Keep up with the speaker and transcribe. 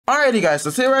Alrighty guys, so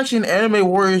today we're actually in Anime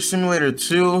Warrior Simulator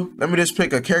 2. Let me just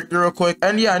pick a character real quick.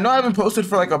 And yeah, I know I haven't posted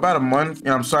for like about a month,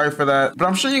 and I'm sorry for that. But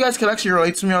I'm sure you guys can actually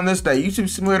relate to me on this, that YouTube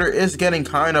Simulator is getting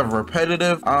kind of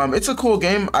repetitive. It's a cool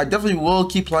game. I definitely will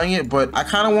keep playing it, but I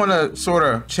kind of want to sort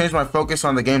of change my focus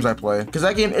on the games I play. Because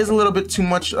that game is a little bit too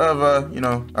much of a,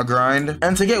 a grind.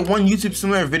 And to get one YouTube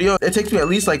Simulator video, it takes me at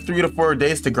least like 3 to 4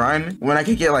 days to grind, when I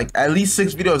could get like at least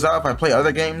 6 videos out if I play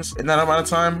other games in that amount of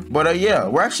time. But yeah,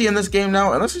 we're actually in this game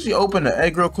now, and let's actually open the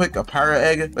egg real quick, a pirate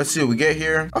egg. Let's see what we get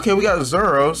here. Okay, we got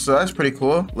Zoro, so that's pretty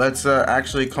cool. Let's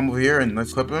actually come over here and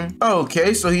let's clip him.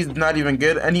 Okay, so he's not even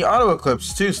good, and he auto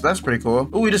eclipsed too, so that's pretty cool.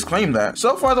 Oh, we just claimed that.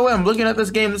 So far, the way I'm looking at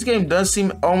this game does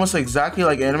seem almost exactly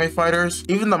like Anime Fighters.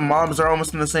 Even the mobs are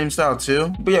almost in the same style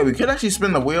too. But yeah, we could actually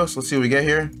spin the wheel, so let's see what we get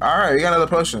here. All right, we got another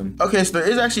potion. Okay, so there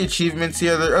is actually achievements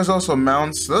here. There's also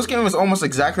mounts. So this game is almost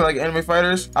exactly like Anime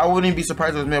Fighters. I wouldn't be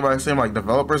surprised if it was made by the same like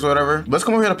developers or whatever. Let's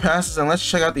come over here to passes and let's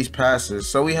check out these passes.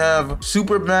 So we have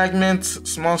super magnets,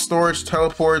 small storage,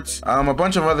 teleports, a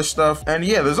bunch of other stuff. And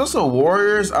yeah, there's also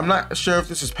warriors. I'm not sure if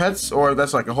this is pets or if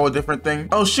that's like a whole different thing.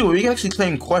 Oh shoot, we can actually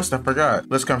claim quest. I forgot.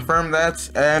 Let's confirm that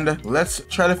and let's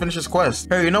try to finish this quest.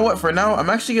 Hey, you know what? For now, I'm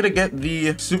actually gonna get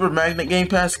the super magnet game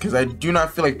pass because I do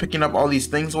not feel like picking up all these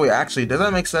things. Wait, actually, does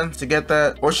that make sense to get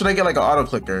that? Or should I get like an auto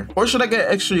clicker? Or should I get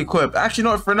extra equip? Actually, you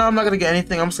know what? For now, I'm not gonna get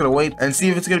anything. I'm just gonna wait and see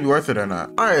if it's gonna be worth it or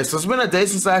not. All right, so it's been a day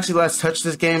since I actually last touched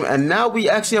this game, and now we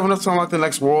actually have enough to unlock the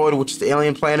next world, which is the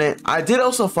alien planet. I did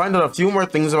also find out a few more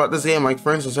things about this game. Like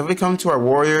for instance, if we come to our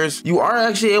warriors, you are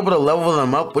actually able to level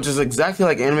them up, which is exactly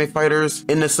like Anime Fighters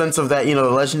in the sense of that, the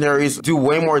legendaries do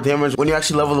way more damage when you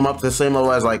actually level them up to the same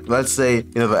level as, like, let's say,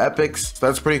 the epics. So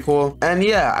that's pretty cool. And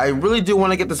yeah, I really do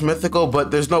want to get this mythical,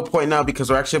 but there's no point now because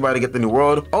we're actually about to get the new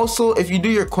world. Also, if you do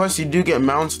your quests, you do get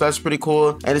mounts. That's pretty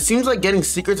cool. And it seems like getting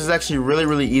secrets is actually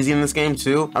really easy in this game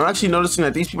too. I'm actually noticing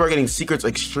that these people are getting secrets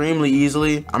extremely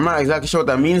easily. I'm not exactly sure what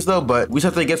that means though, but we just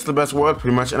have to get to the best world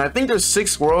pretty much. And I think there's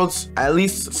 6 worlds, at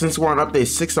least since we're on update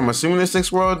 6. I'm assuming there's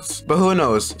 6 worlds, but who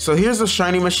knows. So here's the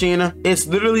shiny machine. It's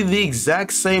literally the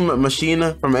exact same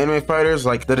machine from Anime Fighters,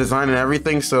 like the design and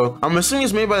everything. So I'm assuming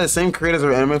it's made by the same creators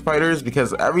of Anime Fighters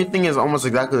because everything is almost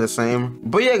exactly the same.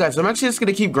 But yeah guys, I'm actually just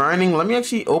gonna keep grinding. Let me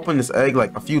actually open this egg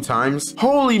like a few times.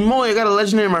 Holy moly, I got a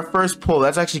legendary in my first pull.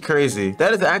 That's actually crazy.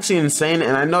 That is actually insane,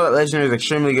 and I know that legendary is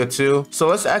extremely good too. So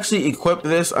let's actually equip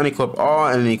this, unequip all,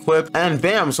 and equip, and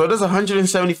bam, so it does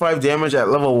 175 damage at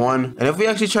level 1. And if we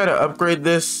actually try to upgrade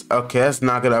this, okay, that's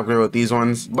not gonna upgrade with these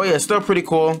ones, but yeah, still pretty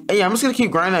cool. And yeah, I'm just gonna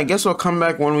keep grinding. I guess we'll come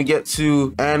back when we get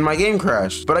to, and my game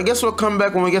crashed, but I guess we'll come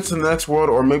back when we get to the next world,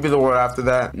 or maybe the world after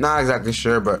that. Not exactly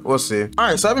sure, but we'll see. All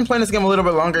right, so I've been playing this game a little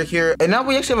bit longer here, and now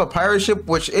we actually have a pirate ship,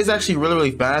 which is actually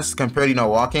really fast compared to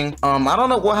walking. I don't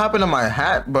know what happened to my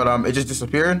hat, but it just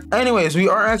disappeared. Anyways, we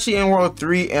are actually in world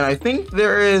 3, and I think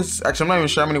there is, actually I'm not even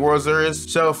sure how many worlds there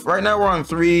is. So right now we're on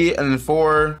 3, and then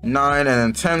 4, 9, and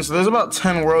then 10. So there's about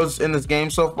 10 worlds in this game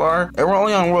so far, and we're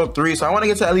only on world 3, so I want to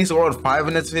get to at least world 5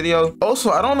 in this video.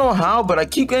 Also, I don't know how, but I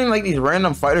keep getting like these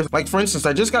random fighters. Like for instance,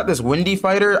 I just got this windy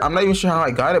fighter. I'm not even sure how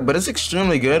I got it, but it's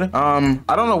extremely good.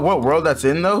 I don't know what world that's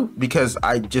in though, because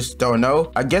I just don't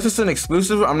know. I guess it's an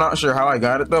exclusive. I'm not sure how I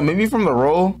got it though. Maybe from the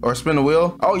roll or spin the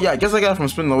wheel. Oh yeah, I guess I got it from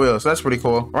spin the wheel, so that's pretty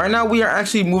cool. Right now we are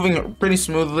actually moving pretty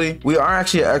smoothly. We are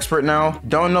actually an expert now.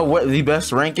 Don't know what the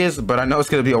best rank is, but I know it's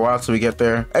gonna be a while till we get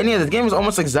there. And yeah, this game is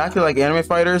almost exactly like Anime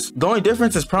Fighters. The only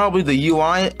difference is probably the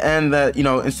UI, and that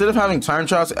instead of having time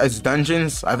trials, it's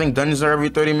dungeons. I think dungeons are every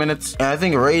 30 minutes, and I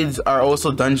think raids are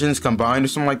also dungeons combined or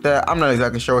something like that. I'm not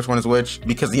exactly sure which one is which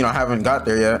because I haven't got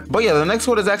there yet. But yeah, the next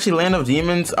one is actually Land of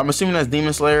Demons. I'm assuming that's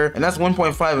Demon Slayer, and that's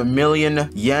 1.5 million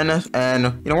yen,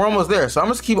 and we're almost there. So I'm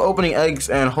just keep opening eggs,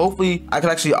 and hopefully I can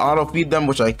actually auto feed them,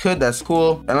 which I could. That's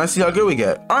cool. And let's see how good we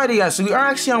get. Alrighty guys, so we are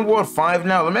actually on world 5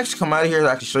 now. Let me actually come out of here to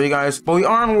actually show you guys, but we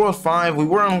are on world 5. We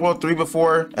were on world 3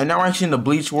 before, and now we're actually in the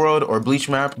bleach world or bleach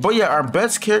map. But yeah, our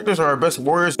best characters or our best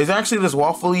warriors is actually this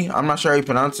Waffly. I'm not sure how you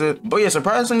pronounce it, but yeah,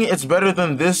 surprisingly it's better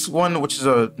than this one, which is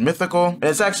a mythical, and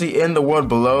it's actually in the world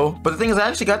below. But the thing is, I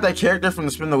actually got that character from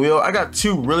the spin the wheel. I got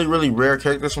 2 really rare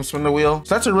characters from spin the wheel,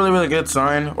 so that's a really good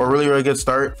sign, or really good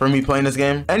start for me playing this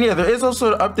game. And yeah, there is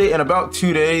also an update in about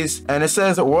 2 days, and it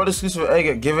says a world exclusive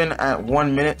egg given at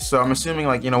 1 minute. So I'm assuming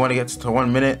like when it gets to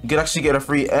 1 minute, you could actually get a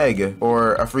free egg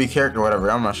or a free character or whatever.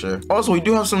 I'm not sure. Also, we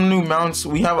do have some new mounts.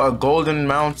 We have a golden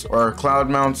mount or a cloud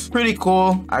mount. Pretty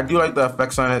cool. I do like the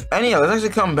effects on it. And yeah, let's actually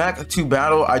come back to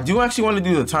battle. I do actually want to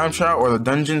do the time trial, or the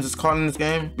dungeons it's called in this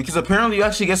game, because apparently you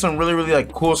actually get some really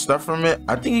like cool stuff from it.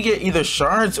 I think you get either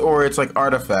shards or it's like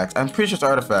artifacts. I'm pretty sure it's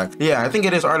artifacts. Yeah, I think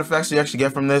it is artifacts you actually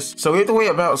get from this. So we have to wait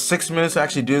about 6 minutes to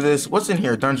actually do this. What's in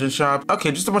here? Dungeon shop.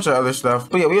 Okay, just a bunch of other stuff.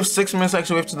 But yeah, we have 6 minutes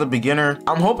actually wait to the beginner.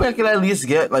 I'm hoping I can at least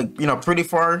get like, you know, pretty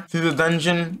far through the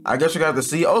dungeon. I guess we got to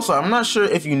see. Also, I'm not sure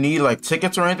if you need like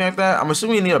tickets or anything like that. I'm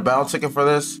assuming you need a battle ticket for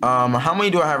this. How many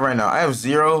do I have right now? I have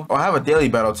 0. Oh, I have a daily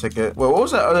battle ticket. Wait, what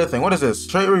was that other thing? What is this?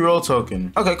 Trait reroll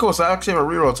token. Okay, cool. So I actually have a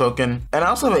reroll token, and I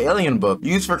also have an alien book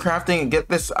used for crafting and get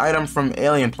this item from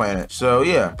alien planet. So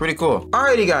yeah, pretty cool.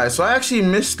 Alrighty guys, so I actually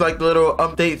missed like the little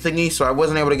update thingy, so I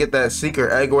wasn't able to get that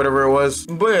secret egg or whatever it was.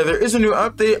 But yeah, there is a new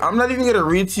update. I'm not even gonna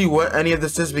read to you what any of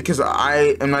this is because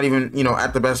I am not even, you know,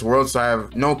 at the best world, so I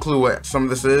have no clue what some of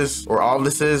this is or all of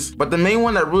this is. But the main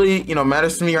one that really, you know,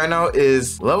 matters to me right now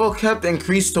is level kept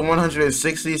increased to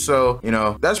 160. So, you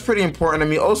know, that's pretty important to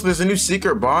me. Also, there's a new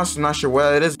secret boss. I'm not sure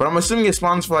what it is, but I'm assuming it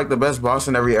spawns for like the best boss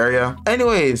in every area.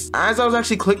 Anyways, as I was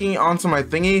actually clicking onto my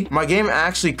thingy, my game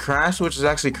actually crashed, which is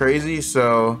actually crazy.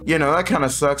 So, you know, that kind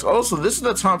of sucks. Also, this is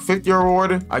the top 50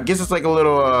 reward. I guess it's like a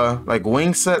little like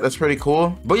wing set. That's pretty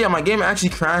cool. But yeah, my game actually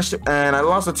crashed and I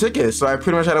lost a ticket. So I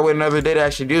pretty much had to wait another day to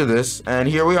actually do this. And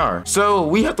here we are. So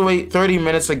we have to wait 30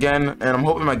 minutes again. And I'm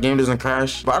hoping my game doesn't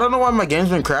crash. But I don't know why my game's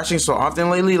been crashing so often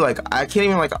lately. Like I can't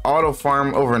even like auto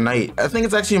farm overnight. I think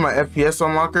it's actually my FPS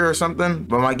unlocker or something.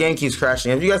 But my game keeps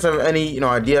crashing. If you guys have any, you know,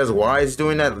 ideas why it's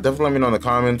doing that, definitely let me know in the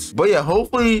comments. But yeah,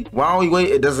 hopefully while we wait,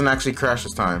 it doesn't actually crash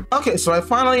this time. Okay, so I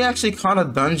finally actually caught a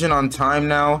dungeon on time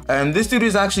now. And this dude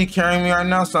is actually carrying me right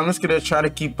now. So I'm just gonna try to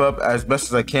keep up as best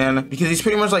as I can because he's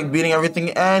pretty much like beating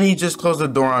everything and he just closed the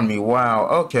door on me. Wow,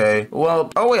 okay.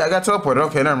 Well, oh wait, I got teleported.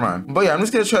 Okay, never mind. But yeah, I'm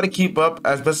just gonna try to keep up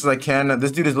as best as I can.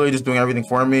 This dude is literally just doing everything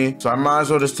for me. So I might as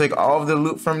well just take all of the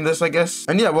loot from this, I guess.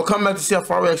 And yeah, we'll come back to see how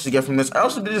far we actually get from this. I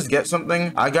also did just get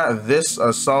something. I got this,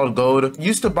 solid gold.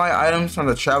 Used to buy items from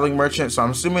the traveling merchant. So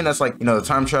I'm assuming that's like, you know, the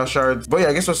time trial shards. But yeah,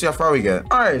 I guess we'll see how far we get.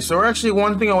 All right, so we're actually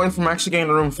one thing away from actually getting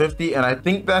to room 50. And I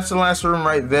think that's the last room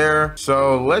right there.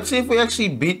 So let's see if we actually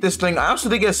beat this thing. I also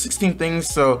did get 16 things.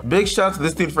 So big shout out to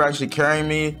this dude for actually carrying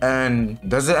me. And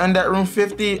does it end at room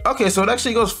 50? Okay, so it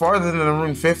actually goes farther than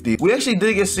room 50. We actually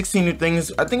did get 16 new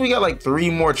things. I think we got like 3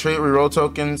 more trait reroll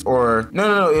tokens, or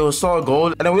no, it was solid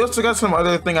gold. And then we also got some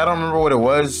other thing. I don't remember what it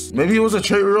was. Maybe it was a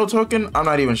trait reroll token. I'm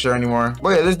not even sure anymore. But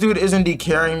yeah, this dude is indeed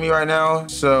carrying me right now.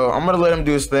 So I'm gonna let him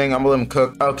do his thing. I'm gonna let him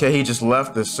cook. Okay, he just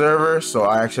left the server. So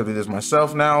I actually have to do this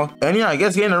myself now. And yeah, I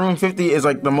guess getting to room 50 is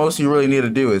like the most you really need to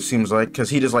do, it seems like, because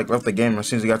he just like left the game as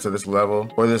soon as he got to this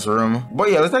level or this room.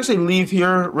 But yeah, let's actually leave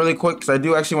here really quick because I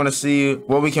do actually want to see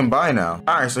what we can buy now.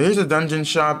 All right, so here's a dungeon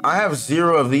shop. I have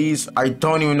 0 of these. I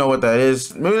don't even know what that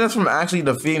is. Maybe that's from actually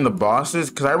defeating the bosses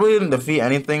because I really didn't defeat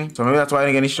anything. So maybe that's why I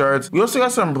didn't get any shards. We also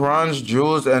got some bronze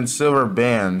jewels and silver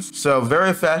bands. So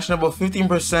very fashionable.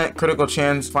 15% critical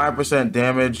chance, 5%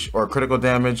 damage or critical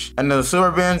damage. And then the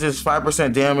silver bands is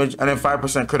 5% damage and then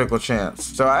 5% critical chance.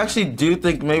 So I actually do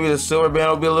think maybe the silver band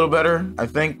will be a little better, I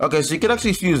think. Okay, so you could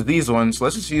actually fuse these ones. So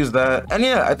let's just use that. And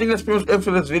yeah, I think that's pretty much it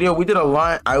for this video. We did a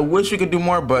lot. I wish we could do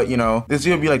more, but you know, this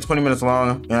video will be like 20 minutes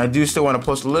long. And I do still want to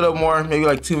post a little more, maybe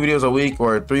like 2 videos a week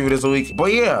or 3 videos a week.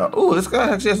 But yeah, ooh, this guy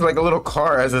actually has like a little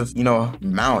car as a, you know,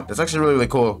 mount. That's actually really, really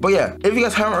cool. But yeah, if you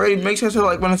guys haven't already, make sure to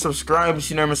like button and subscribe so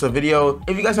you never miss a video.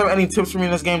 If you guys have any tips for me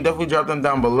in this game, definitely drop them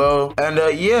down below. And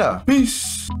yeah,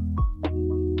 peace.